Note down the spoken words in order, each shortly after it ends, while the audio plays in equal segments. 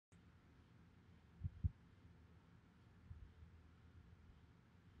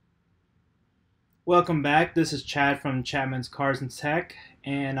Welcome back. This is Chad from Chapman's Cars and Tech,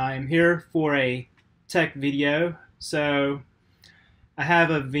 and I am here for a tech video. So I have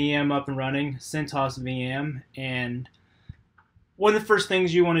a VM up and running, CentOS VM, and one of the first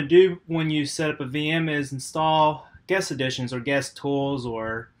things you want to do when you set up a VM is install GuestAdditions or Guest Tools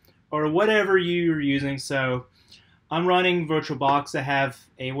or whatever you're using. So I'm running VirtualBox. I have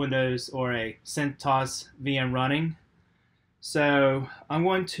a Windows or a CentOS VM running. So I'm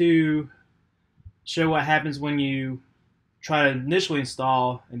going to show what happens when you try to initially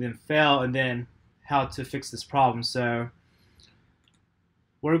install and then fail, and then how to fix this problem. So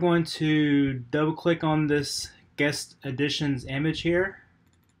we're going to double click on this GuestAdditions image here.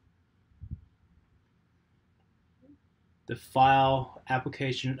 The file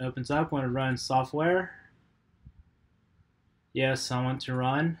application opens up. I want to run software. Yes, I want to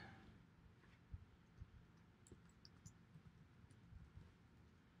run.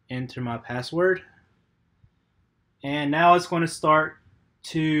 Enter my password. And now it's going to start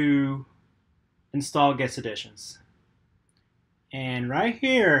to install GuestAdditions. And right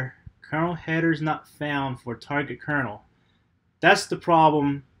here, kernel headers not found for target kernel. That's the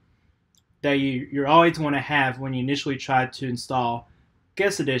problem that you're always going to have when you initially try to install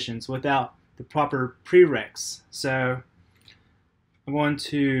GuestAdditions without the proper prereqs. So I'm going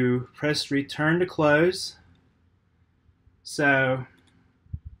to press return to close. So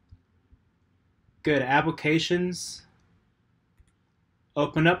go to Applications,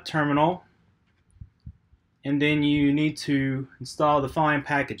 open up Terminal, and then you need to install the following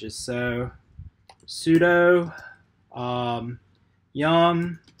packages. So sudo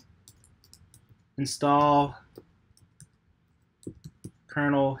yum install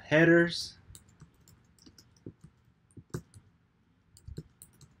kernel headers,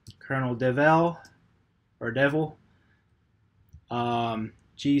 kernel devel or devil,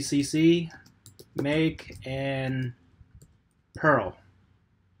 gcc, make, and Perl.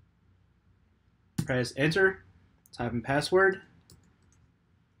 Press enter, type in password,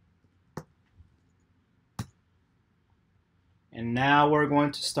 and now we're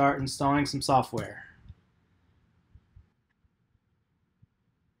going to start installing some software.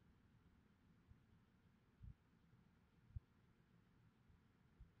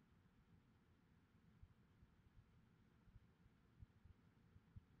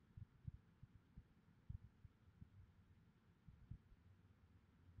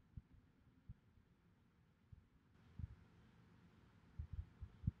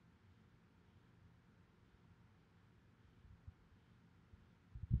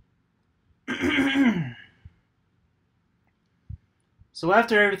 So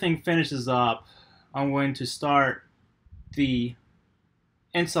after everything finishes up, I'm going to start the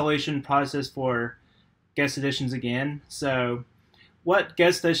installation process for GuestAdditions again. So what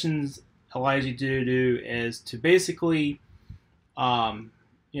GuestAdditions allows you to do is to basically, use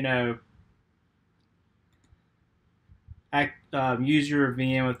your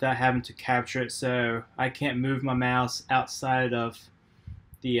VM without having to capture it. So I can't move my mouse outside of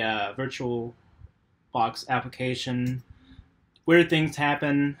the VirtualBox application. Weird things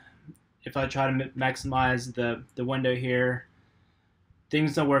happen if I try to maximize the window here.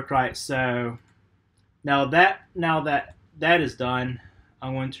 Things don't work right. So now that is done,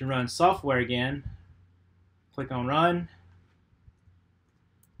 I'm going to run software again. Click on run.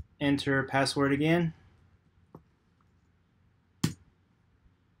 Enter password again.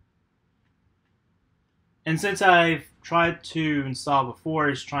 And since I've tried to install before,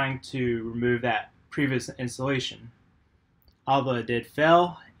 it's trying to remove that previous installation. Although it did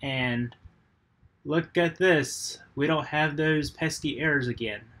fail, and look at this, we don't have those pesky errors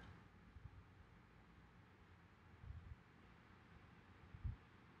again.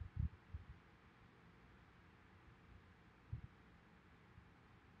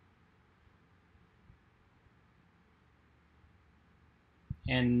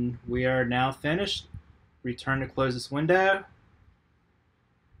 And we are now finished. Return to close this window.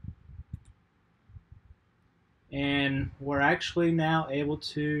 And we're actually now able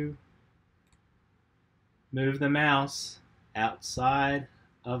to move the mouse outside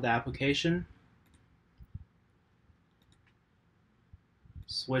of the application.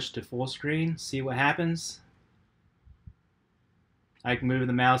 Switch to full screen, see what happens. I can move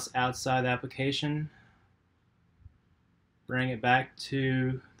the mouse outside the application, bring it back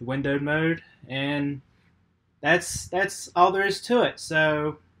to the windowed mode, and that's all there is to it.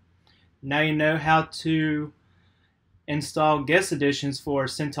 So now you know how to install GuestAdditions for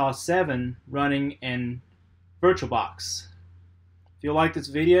CentOS 7 running in VirtualBox. If you like this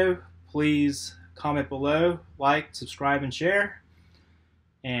video, please comment below, like, subscribe, and share.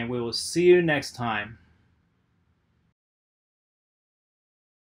 and we will see you next time.